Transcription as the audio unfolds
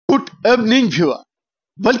Good evening, viewer.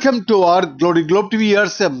 Welcome to our Glory Globe TV.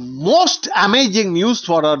 Here's a most amazing news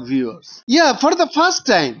for our viewers. Yeah, for the first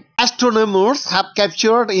time, astronomers have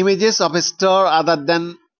captured images of a star other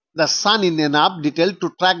than the sun in enough detail to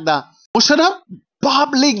track the motion of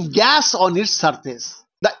bubbling gas on its surface.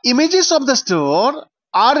 The images of the star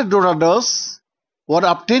Dorados were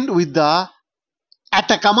obtained with the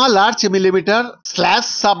Atacama Large Millimeter /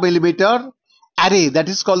 Submillimeter Array, that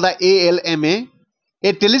is called the ALMA,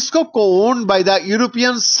 a telescope co-owned by the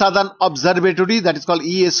European Southern Observatory, that is called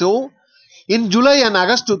ESO, in July and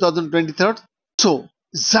August 2023. So,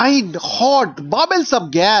 giant hot bubbles of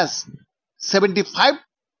gas 75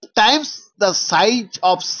 times the size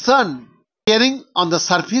of sun appearing on the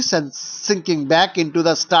surface and sinking back into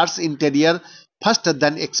the star's interior faster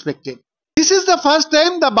than expected. This is the first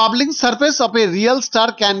time the bubbling surface of a real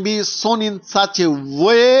star can be shown in such a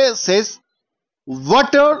way, says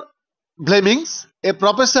Walter Blemings, a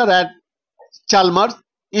professor at Chalmers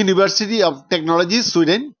University of Technology,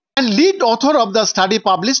 Sweden, and lead author of the study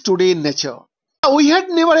published today in Nature. We had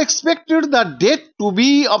never expected the data to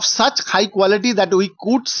be of such high quality that we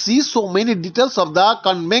could see so many details of the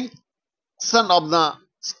convection of the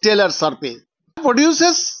stellar surface. It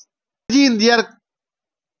produces energy in their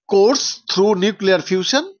course through nuclear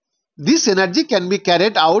fusion. This energy can be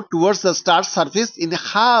carried out towards the star's surface in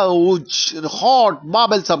huge hot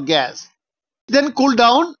bubbles of gas, then cool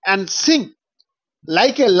down and sink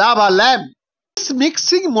like a lava lamp. This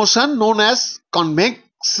mixing motion, known as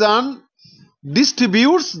convection,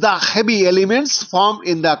 distributes the heavy elements formed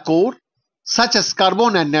in the core, such as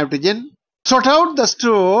carbon and nitrogen, throughout the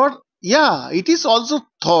star. It is also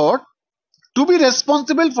thought to be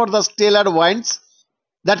responsible for the stellar winds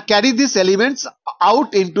that carry these elements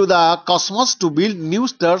out into the cosmos to build new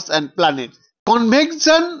stars and planets.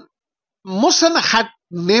 Convection motion had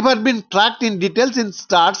never been tracked in details in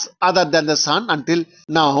stars other than the sun until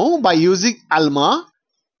now. By using ALMA,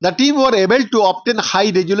 the team were able to obtain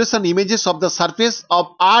high-resolution images of the surface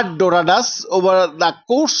of Dorados over the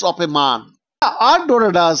course of a month.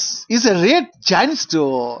 Dorados is a red giant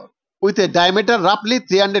star with a diameter roughly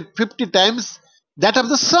 350 times that of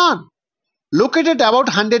the sun, located about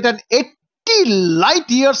 180 light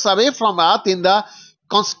years away from Earth in the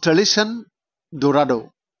constellation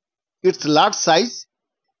Dorado. Its large size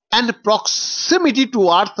and proximity to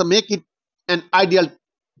Earth make it an ideal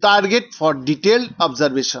target for detailed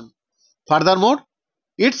observation. Furthermore,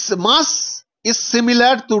 its mass is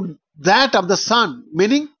similar to that of the sun,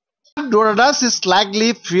 meaning Dorados is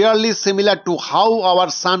likely fairly similar to how our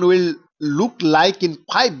sun will look like in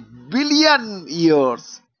 5 billion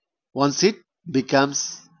years once it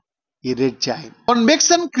becomes a red giant.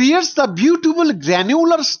 Convection creates the beautiful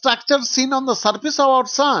granular structure seen on the surface of our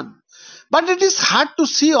sun, but it is hard to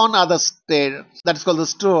see on other stars, that is called the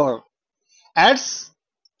star. Adds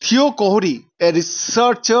Theo Kohori, a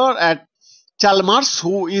researcher at Chalmers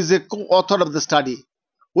who is a co-author of the study.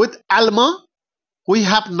 With ALMA, we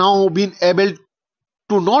have now been able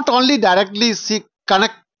to not only directly see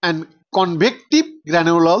connect and convective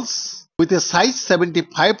granules with a size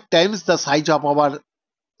 75 times the size of our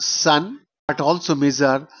sun, but also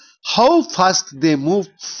measure how fast they move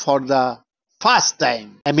for the first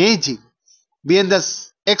time. Amazing. Behind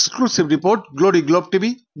this exclusive report, Glory Globe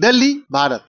TV, Delhi, Bharat.